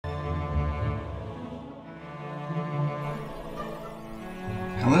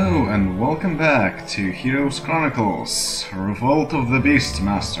and welcome back to Heroes Chronicles Revolt of the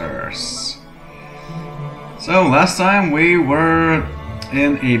Beastmasters. So, last time we were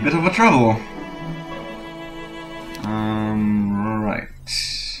in a bit of a trouble. Right.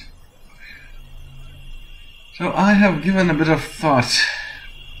 So I have given a bit of thought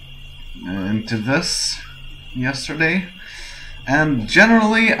into this yesterday, and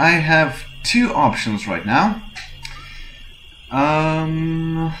generally I have two options right now.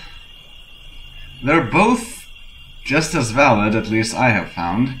 They're both just as valid, at least I have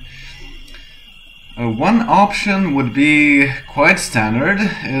found. One option would be quite standard,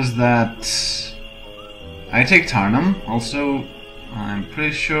 is that I take Tarnum. Also, I'm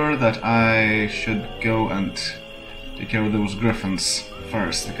pretty sure that I should go and take care of those griffins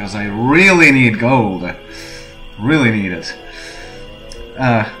first, because I really need gold. Really need it.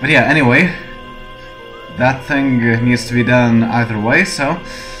 But yeah, anyway, that thing needs to be done either way, so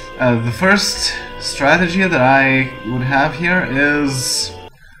the first strategy that I would have here is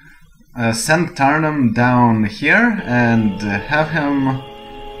send Tarnum down here and have him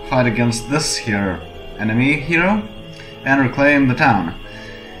fight against this here enemy hero and reclaim the town.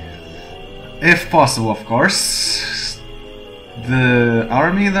 If possible, of course. The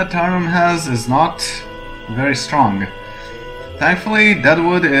army that Tarnum has is not very strong. Thankfully,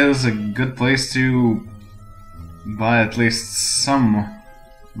 Deadwood is a good place to buy at least some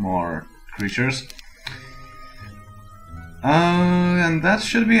more creatures. And that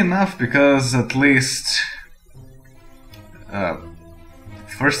should be enough, because at least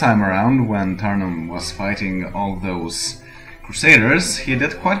first time around when Tarnum was fighting all those crusaders, he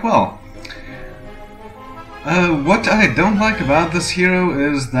did quite well. What I don't like about this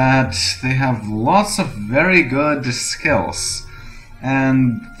hero is that they have lots of very good skills,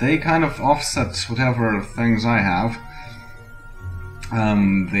 and they kind of offset whatever things I have.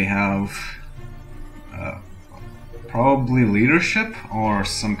 They have probably leadership or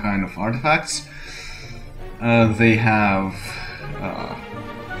some kind of artifacts. They have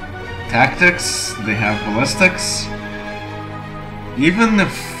tactics, they have ballistics. Even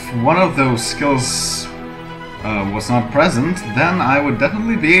if one of those skills was not present, then I would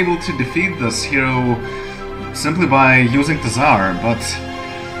definitely be able to defeat this hero simply by using Tazar, but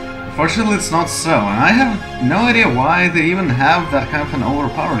unfortunately it's not so, and I have no idea why they even have that kind of an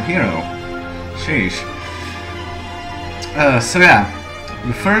overpowered hero. Sheesh. So yeah,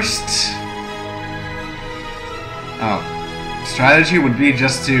 the first strategy would be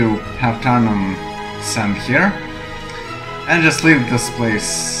just to have Tarnum send here, and just leave this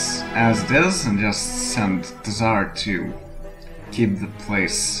place as it is, and just send Tazar to keep the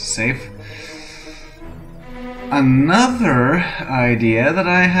place safe. Another idea that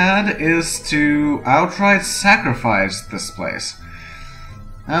I had is to outright sacrifice this place.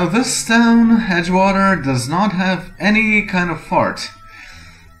 Now, this town, Edgewater, does not have any kind of fort.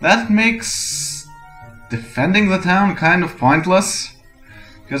 That makes defending the town kind of pointless,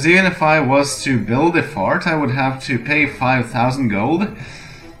 because even if I was to build a fort, I would have to pay 5,000 gold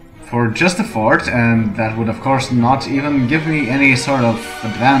for just a fort, and that would of course not even give me any sort of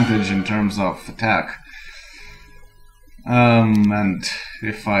advantage in terms of attack. And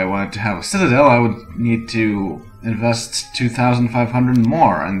if I wanted to have a citadel, I would need to invest 2,500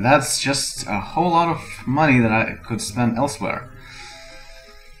 more, and that's just a whole lot of money that I could spend elsewhere.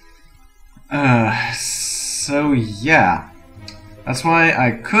 So yeah, that's why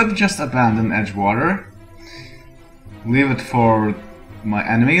I could just abandon Edgewater, leave it for my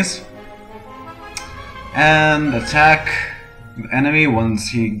enemies, and attack the enemy once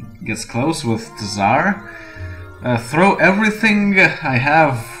he gets close with Tazar. Throw everything I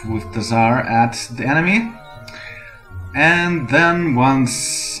have with Tazar at the enemy, and then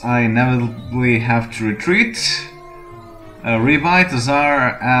once I inevitably have to retreat, rebuy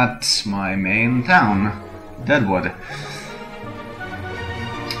Tazar at my main town, Deadwood.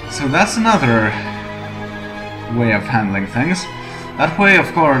 So that's another way of handling things. That way,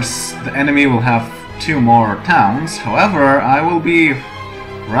 of course, the enemy will have 2 more towns. However, I will be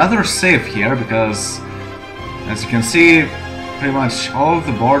rather safe here, because as you can see, pretty much all of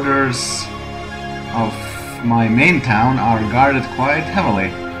the borders of my main town are guarded quite heavily.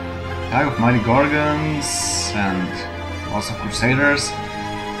 Attack of mighty gorgons and lots of crusaders.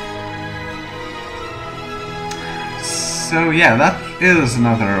 So yeah, that is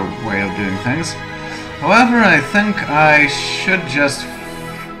another way of doing things. However, I think I should just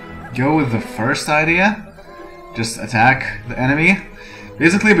go with the first idea. Just attack the enemy.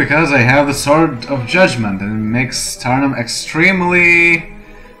 Basically because I have the Sword of Judgment, and it makes Tarnum extremely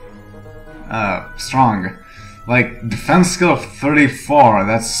strong. Like, defense skill of 34,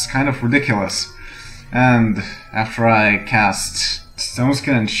 that's kind of ridiculous. And after I cast Stone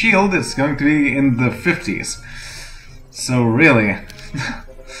Skin and Shield, it's going to be in the 50s. So really,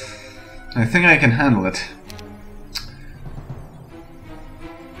 I think I can handle it.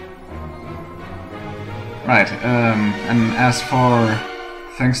 Right, and as for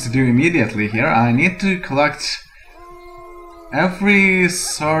things to do immediately here, I need to collect every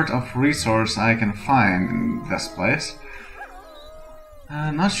sort of resource I can find in this place.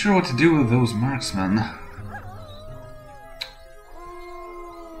 Not sure what to do with those marksmen.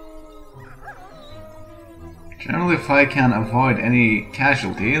 Generally, if I can avoid any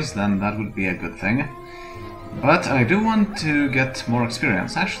casualties, then that would be a good thing. But I do want to get more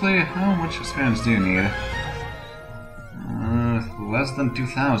experience. Actually, how much experience do you need? Less than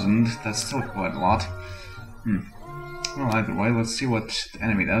 2,000. That's still quite a lot. Well, either way, let's see what the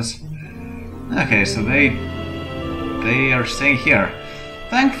enemy does. Okay, so they are staying here.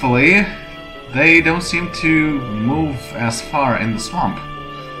 Thankfully, they don't seem to move as far in the swamp,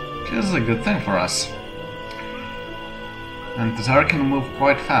 which is a good thing for us. And the Tsar can move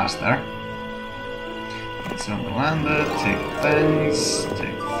quite fast there. So Mudlanders,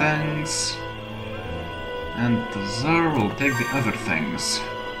 take things. And the Tsar will take the other things.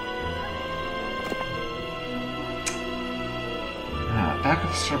 Pack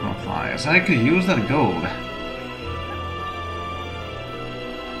of serpent flies. I could use that gold.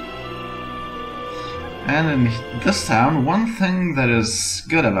 And in this town, one thing that is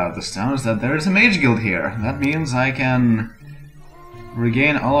good about this town is that there is a mage guild here. That means I can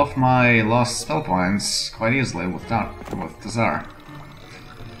regain all of my lost spell points quite easily with the Tsar.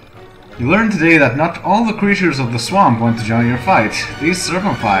 You learned today that not all the creatures of the swamp want to join your fight. These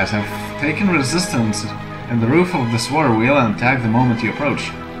serpent flies have taken resistance in the roof of the water wheel and attack the moment you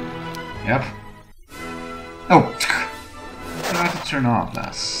approach. Yep. Oh! I have to turn off the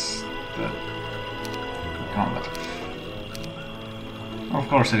combat. Well, of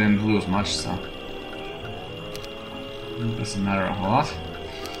course I didn't lose much, so it doesn't matter a whole lot.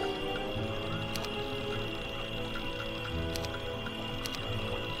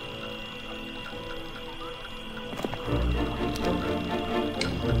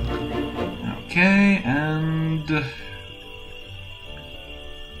 Okay, and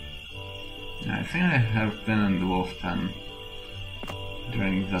I think I have been in the wolf pen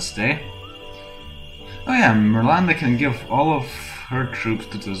during this day. Oh yeah, Merlanda can give all of her troops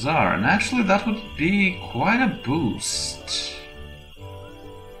to the Tsar, and actually that would be quite a boost.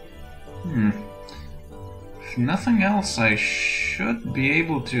 If nothing else, I should be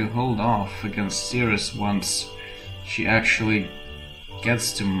able to hold off against Cirrus once she actually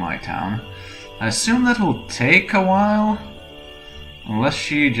gets to my town. I assume that will take a while, unless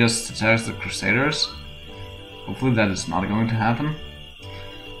she just attacks the Crusaders. Hopefully that is not going to happen,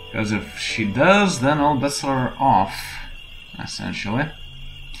 because if she does, then all bets are off, essentially.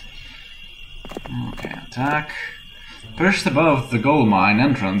 Okay, attack. Perched above the gold mine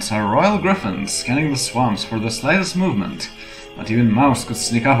entrance are royal griffins, scanning the swamps for the slightest movement, but even Mouse could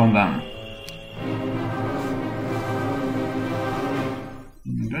sneak up on them.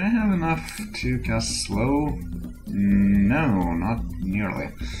 Do I have enough to cast slow? No, not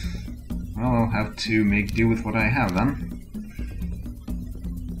nearly. Well, I'll have to make do with what I have then.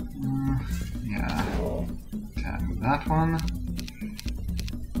 Yeah. Attack that one.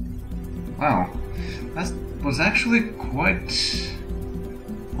 Wow. That was actually quite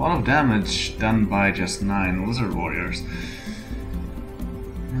a lot of damage done by just 9 lizard warriors.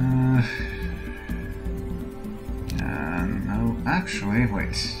 No, actually,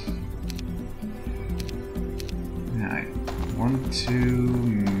 wait. Yeah, I want to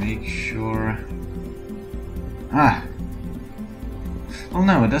make sure... Ah! Well,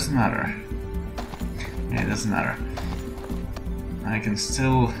 no, it doesn't matter. Yeah, it doesn't matter. I can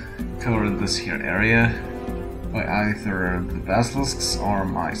still cover this here area by either the basilisks or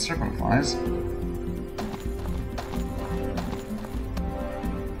my serpent flies.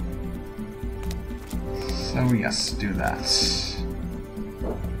 So yes, do that.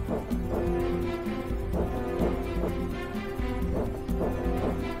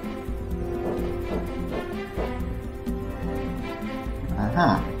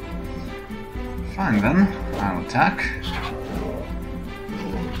 Fine then, I'll attack.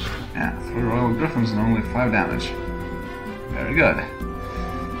 Yeah, 3 royal griffins and only 5 damage. Very good.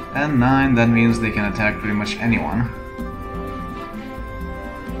 And 9, that means they can attack pretty much anyone.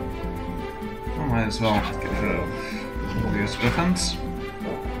 Might as well get rid of these griffins.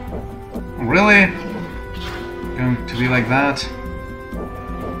 Really? Going to be like that?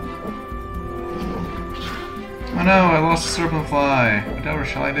 Oh no, I lost a serpent fly. Whatever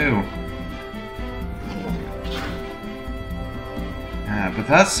shall I do? But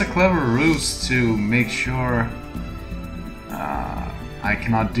that's a clever ruse to make sure I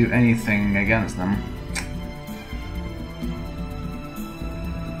cannot do anything against them.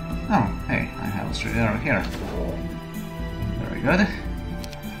 Oh, hey, I have a straight arrow here. Very good.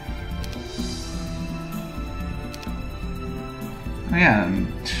 Oh yeah, and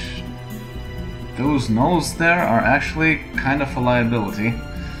those gnolls there are actually kind of a liability.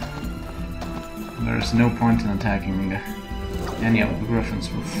 There's no point in attacking any of the griffins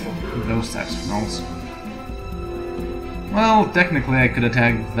with those types of gnolls. Well, technically I could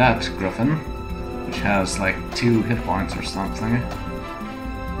attack that griffin, which has like 2 hit points or something.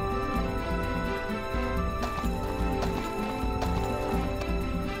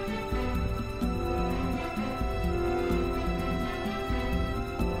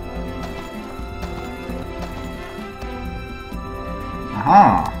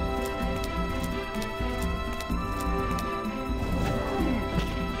 Aha!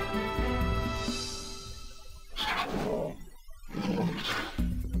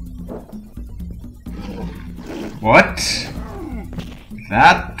 What?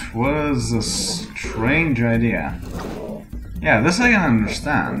 That was a strange idea. Yeah, this I can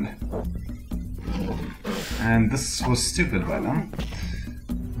understand. And this was stupid by them.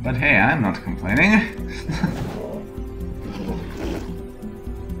 But hey, I'm not complaining.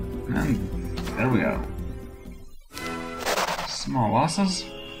 And there we go. Small losses.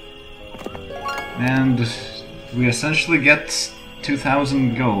 And we essentially get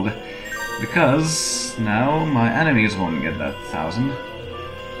 2,000 gold. Because now my enemies won't get that 1,000.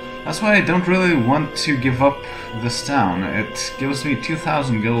 That's why I don't really want to give up this town. It gives me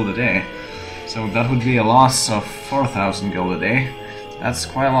 2,000 gold a day. So that would be a loss of 4,000 gold a day. That's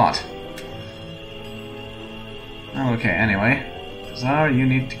quite a lot. Okay, anyway. Czar, you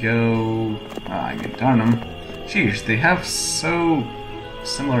need to go... I mean Tarnum. Jeez, they have so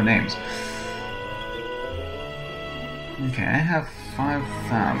similar names. Okay, I have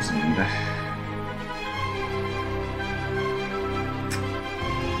 5,000.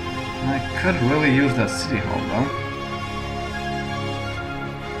 I could really use that city hall though.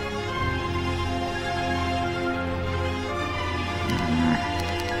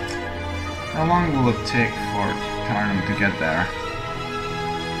 How long will it take for Tarnum to get there?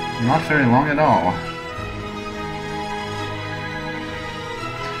 Not very long at all.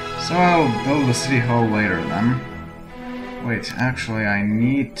 So I'll build the city hall later then. Wait, actually I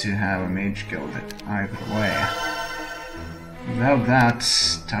need to have a mage guild either way. Without that,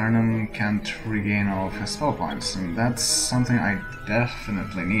 Tarnum can't regain all of his spell points, and that's something I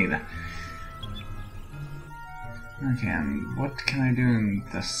definitely need. Okay, and what can I do in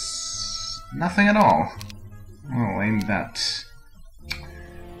this? Nothing at all. Well, ain't that...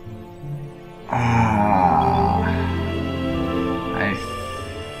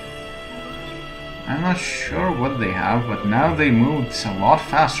 I'm not sure what they have, but now they moved a lot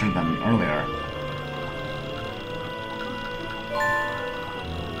faster than earlier.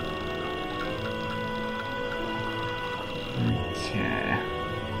 Okay.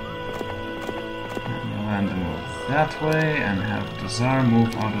 Mudlander move that way, and have Dazar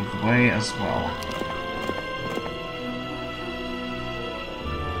move out of the way as well.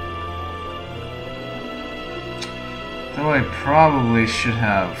 Though I probably should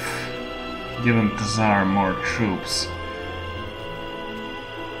have given Dazar more troops.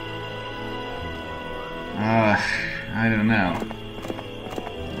 I don't know.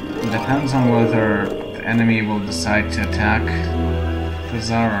 It depends on whether the enemy will decide to attack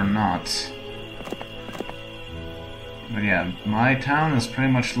Dazar or not. But yeah, my town is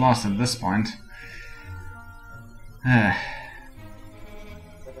pretty much lost at this point. I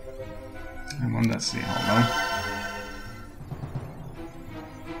want that city hall though.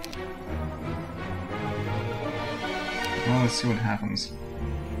 Well, let's see what happens.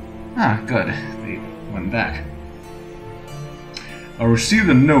 Ah, good. They went back. I received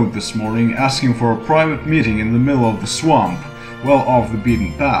a note this morning asking for a private meeting in the middle of the swamp, well off the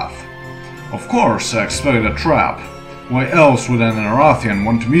beaten path. Of course, I expected a trap. Why else would an Arathian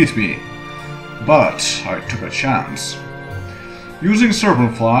want to meet me? But I took a chance. Using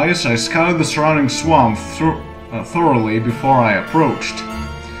serpent flies, I scouted the surrounding swamp thoroughly before I approached.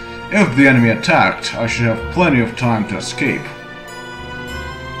 If the enemy attacked, I should have plenty of time to escape.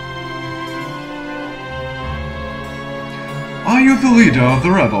 Are you the leader of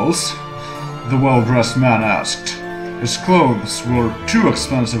the rebels? The well-dressed man asked. His clothes were too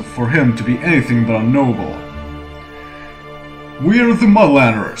expensive for him to be anything but a noble. We are the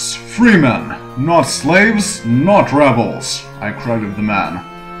Mudlanders, free men, Not slaves, not rebels, I corrected the man.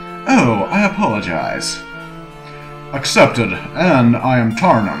 Oh, I apologize. Accepted, and I am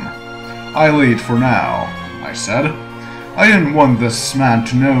Tarnum. I lead for now, I said. I didn't want this man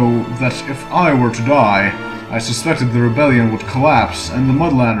to know that if I were to die, I suspected the rebellion would collapse and the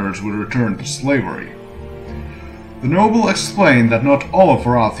Mudlanders would return to slavery. The noble explained that not all of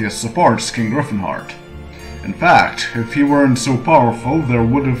Arathia supports King Griffinheart. In fact, if he weren't so powerful, there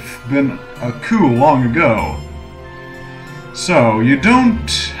would have been a coup long ago. So, you don't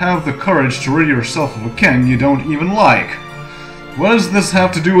have the courage to rid yourself of a king you don't even like. What does this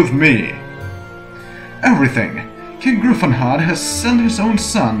have to do with me? Everything. King Griffinheart has sent his own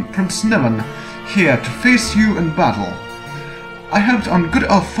son, Prince Niven, here to face you in battle. I have it on good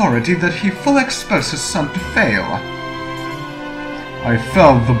authority that he fully expects his son to fail. I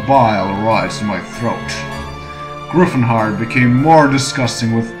felt the bile rise in my throat. Griffinheart became more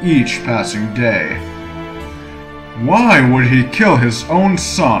disgusting with each passing day. Why would he kill his own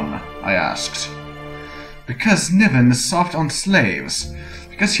son? I asked. Because Niven is soft on slaves.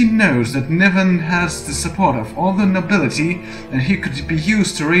 Because he knows that Niven has the support of all the nobility and he could be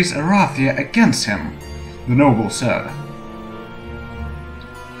used to raise Arathia against him, the noble said.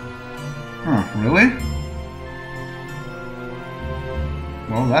 Huh, really?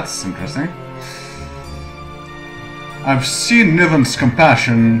 Well, that's interesting. I've seen Niven's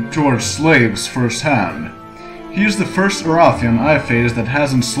compassion towards slaves firsthand. He is the first Arathian I've faced that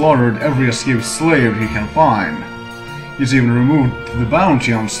hasn't slaughtered every escaped slave he can find. He's even removed the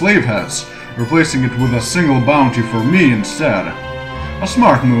bounty on slave heads, replacing it with a single bounty for me instead. A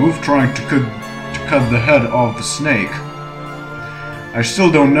smart move, trying to cut the head off the snake. I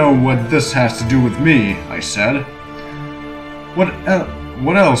still don't know what this has to do with me, I said.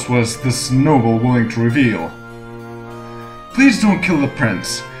 What else was this noble willing to reveal? Please don't kill the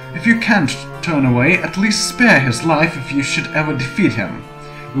prince. If you can't turn away, at least spare his life if you should ever defeat him.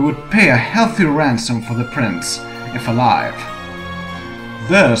 We would pay a healthy ransom for the prince, if alive.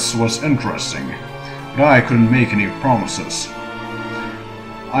 This was interesting, but I couldn't make any promises.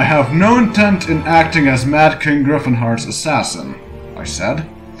 I have no intent in acting as Mad King Griffinheart's assassin, I said.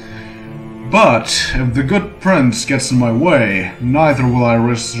 But if the good prince gets in my way, neither will I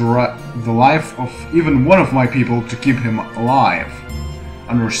risk the life of even one of my people to keep him alive.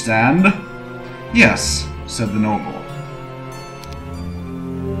 Understand? Yes, said the noble.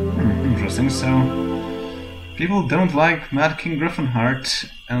 Interesting, so people don't like Mad King Griffinheart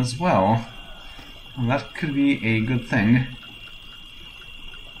as well. Well, that could be a good thing.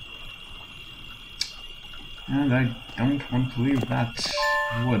 And I don't want to leave that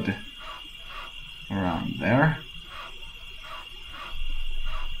wood around there.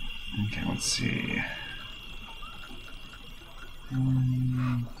 Okay, let's see.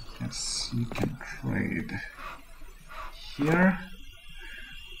 Yes, you can trade here.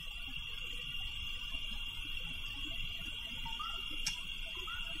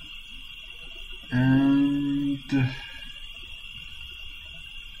 And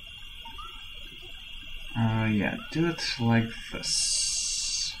yeah, do it like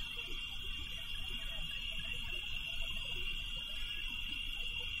this.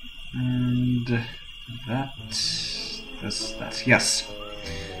 And that, that, yes.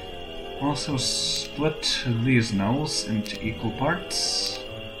 Also split these nodes into equal parts.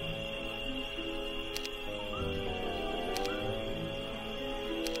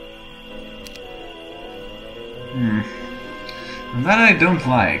 And that I don't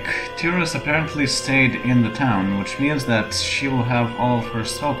like. Tyrus apparently stayed in the town, which means that she will have all of her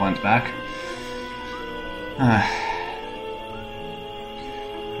spell points back.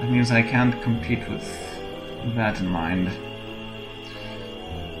 That means I can't compete with that in mind.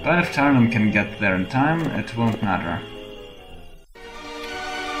 But if Tarnum can get there in time, it won't matter.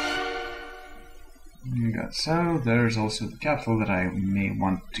 You got so, there's also the capital that I may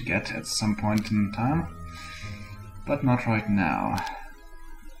want to get at some point in time. But not right now.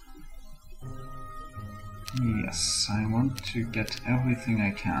 Yes, I want to get everything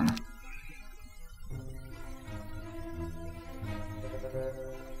I can.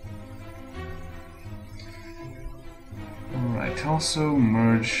 Alright, also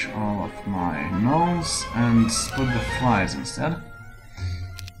merge all of my nulls and split the flies instead.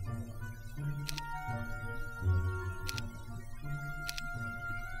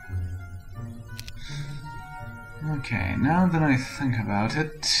 Okay, now that I think about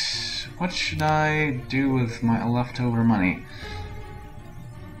it, what should I do with my leftover money?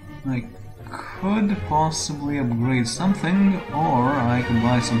 I could possibly upgrade something, or I could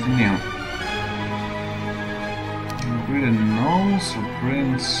buy something new. upgraded gnolls or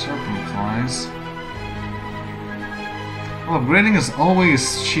upgraded serpent flies? Well, upgrading is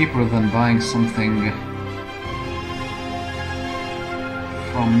always cheaper than buying something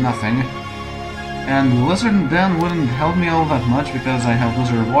from nothing. And Lizard and Den wouldn't help me all that much because I have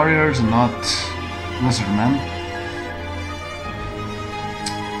Lizard Warriors and not Lizard Men.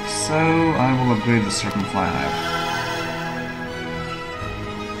 So I will upgrade the Serpent Fly Hive.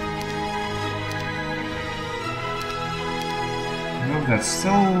 Though that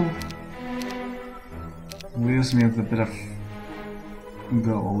still leaves me with a bit of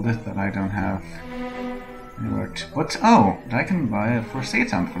gold that I don't have anywhere to put. Oh, I can buy a first aid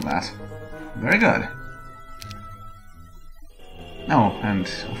town for that. Very good. Oh, and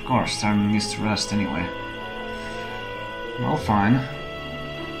of course, Tarnum needs to rest anyway. Well, fine.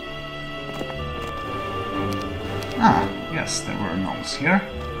 Ah, yes, there were gnomes here.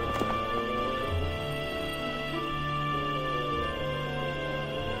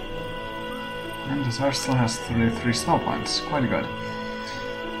 And Desire still has 33 spell points. Quite good.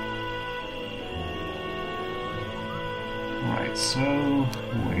 Alright, so...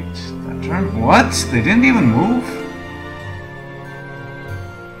 wait, that turn... What? They didn't even move?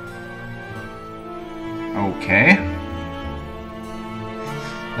 Okay.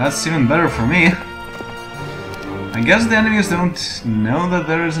 That's even better for me. I guess the enemies don't know that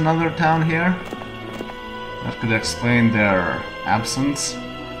there is another town here. That could explain their absence.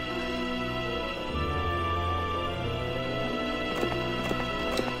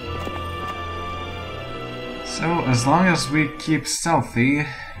 So, as long as we keep stealthy,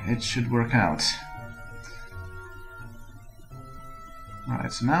 it should work out.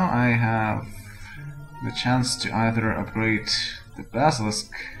 Alright, so now I have the chance to either upgrade the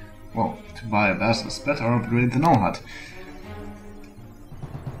Basilisk, well, to buy a Basilisk pet, or upgrade the Gnoll Hut.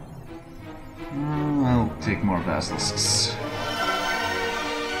 I'll take more Basilisks.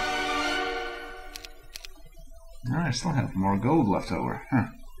 I still have more gold left over, huh.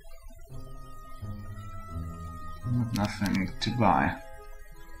 Nothing to buy.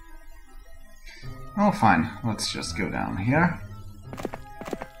 Oh, fine. Let's just go down here.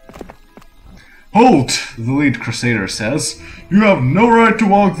 Halt! The lead crusader says. You have no right to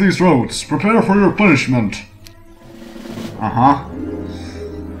walk these roads. Prepare for your punishment. Uh-huh.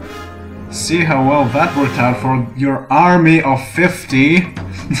 See how well that worked out for your army of 50.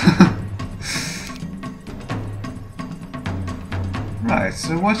 Right,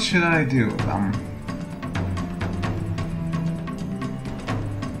 so what should I do with them?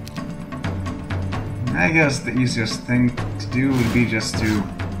 I guess the easiest thing to do would be just to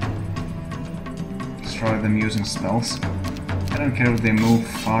destroy them using spells. I don't care if they move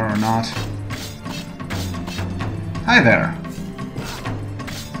far or not. Hi there!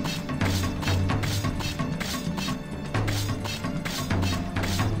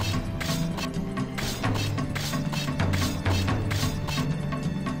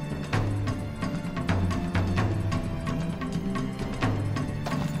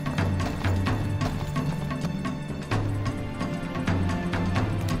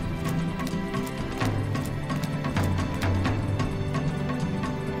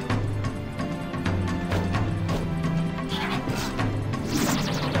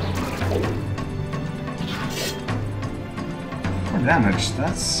 Damage,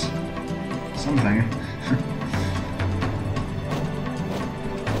 that's something.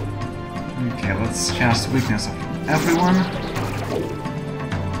 Okay, let's cast weakness of everyone.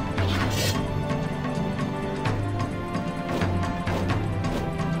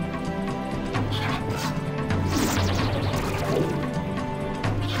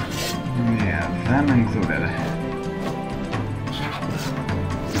 Yeah, them included.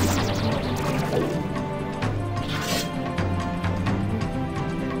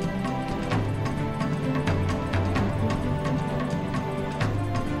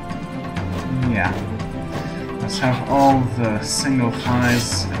 Yeah. Let's have all the single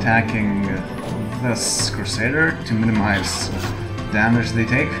flies attacking this Crusader to minimize damage they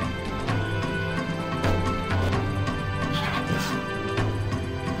take.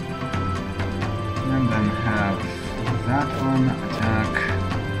 And then have that one attack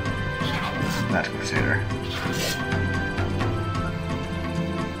that Crusader.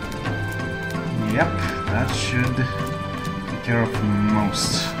 Yep, that should take care of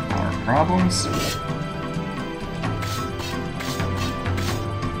most our problems.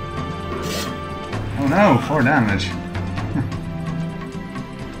 Oh no, 4 damage.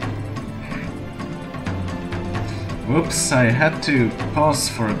 Whoops, I had to pause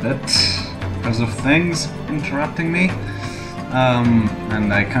for a bit because of things interrupting me.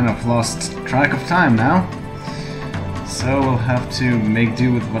 And I kind of lost track of time now. So we'll have to make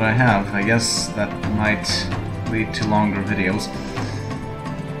do with what I have. I guess that might lead to longer videos.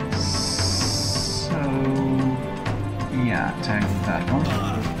 So yeah, tag that one.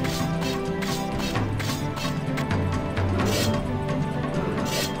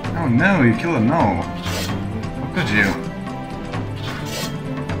 Oh no, you killed a gnoll. How could you?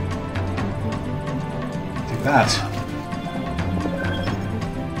 Take that.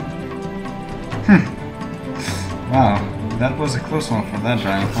 Wow, that was a close one for that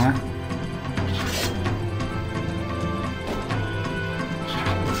dragonfly.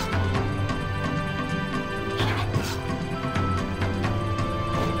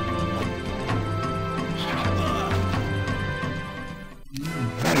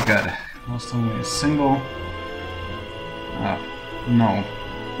 Very good. Lost only a single. No.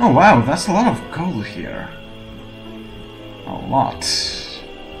 Oh wow, that's a lot of gold here. A lot.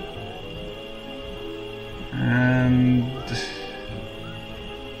 And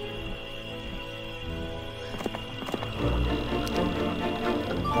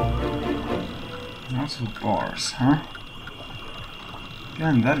lots of bars, huh?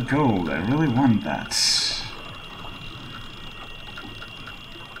 Again, that gold, I really want that.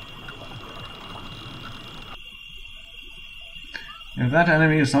 If that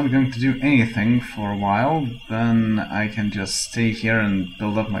enemy is not going to do anything for a while, then I can just stay here and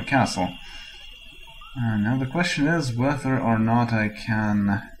build up my castle. Now the question is whether or not I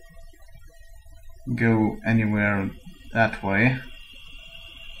can go anywhere that way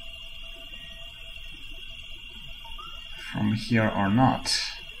from here or not,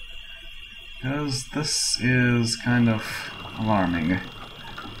 because this is kind of alarming.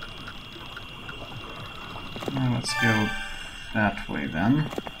 Now let's go that way then.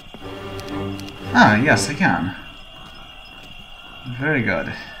 Ah, yes, I can. Very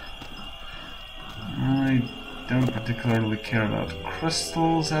good. I don't particularly care about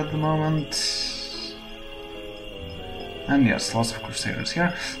crystals at the moment. And yes, lots of crusaders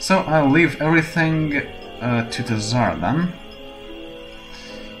here. So I'll leave everything to the Tsar then.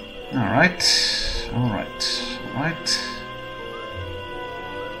 Alright, alright, alright.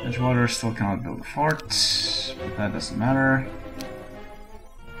 Edgewater still cannot build a fort, but that doesn't matter.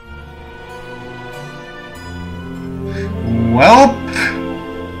 Welp!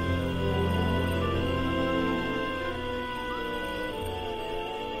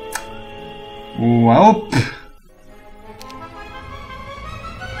 Welp!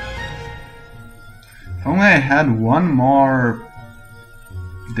 If only I had one more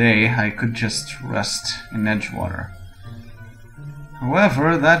day, I could just rest in Edgewater.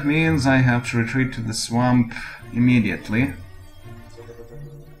 However, that means I have to retreat to the swamp immediately.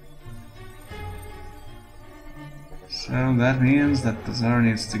 So that means that the Tsar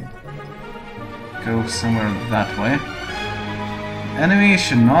needs to go somewhere that way. Enemy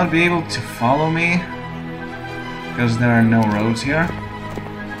should not be able to follow me, because there are no roads here.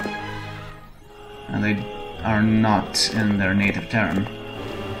 And they are not in their native terrain.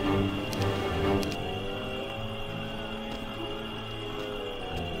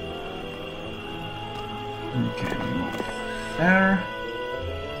 Okay, move there.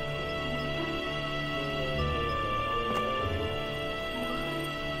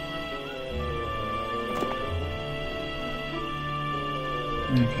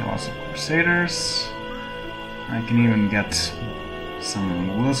 Okay, lots of crusaders. I can even get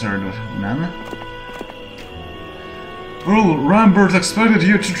some wizard men. Earl Rambert expected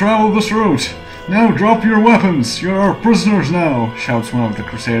you to travel this route. Now drop your weapons. You are prisoners now, shouts one of the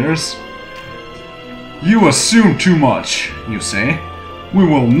crusaders. You assume too much, you say. We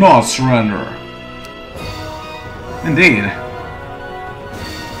will not surrender. Indeed.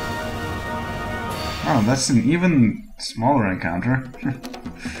 Oh, that's an even smaller encounter.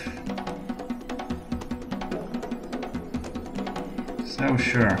 So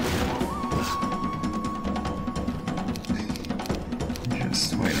sure.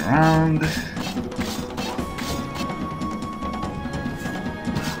 Just wait around.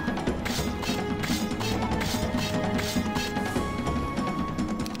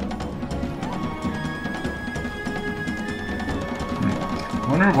 I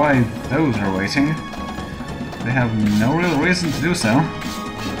wonder why those are waiting. They have no real reason to do so.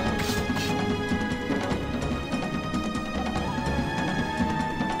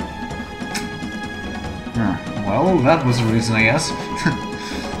 Well, that was a reason, I guess.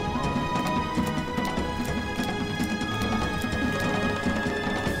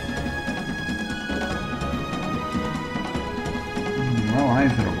 Well,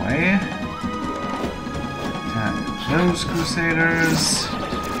 either way. Attack those crusaders.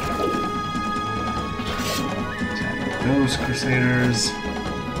 Attack those Crusaders.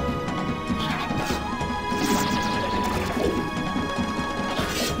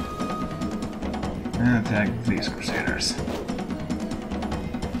 And attack these Crusaders.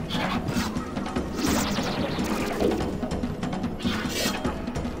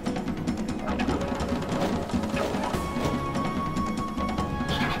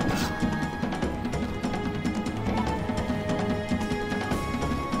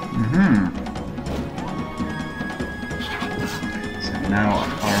 So now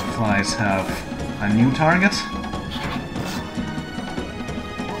our flies have a new target.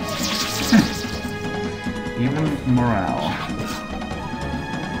 Even morale.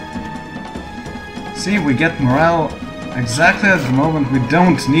 See, we get morale exactly at the moment we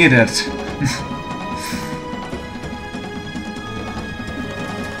don't need it.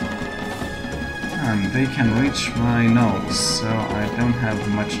 And they can reach my nose, so I don't have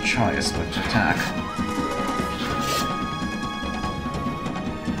much choice but to attack.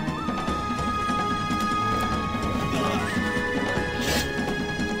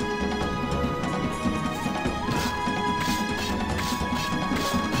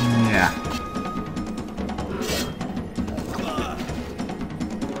 Yeah.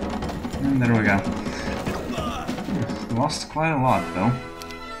 And there we go. Lost quite a lot, though.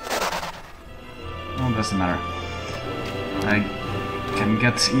 Well, doesn't matter. I can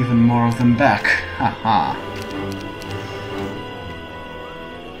get even more of them back. Haha.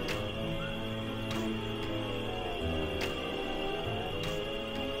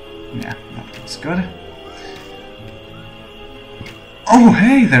 Yeah, that looks good. Oh,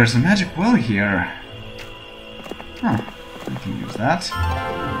 hey, there's a magic well here. Huh, I can use that.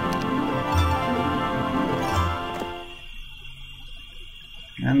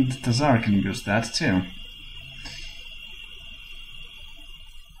 And the Tsar can use that too.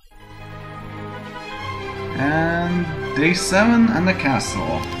 And day 7 and the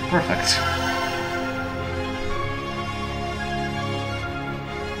castle. Perfect.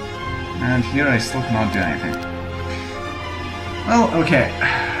 And here I still cannot do anything. Well, okay.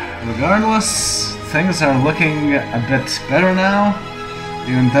 Regardless, things are looking a bit better now,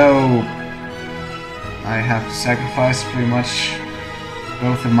 even though I have to sacrifice pretty much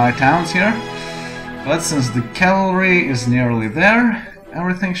both of my towns here. But since the cavalry is nearly there,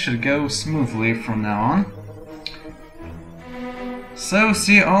 everything should go smoothly from now on. So,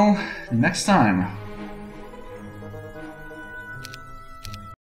 see you all next time.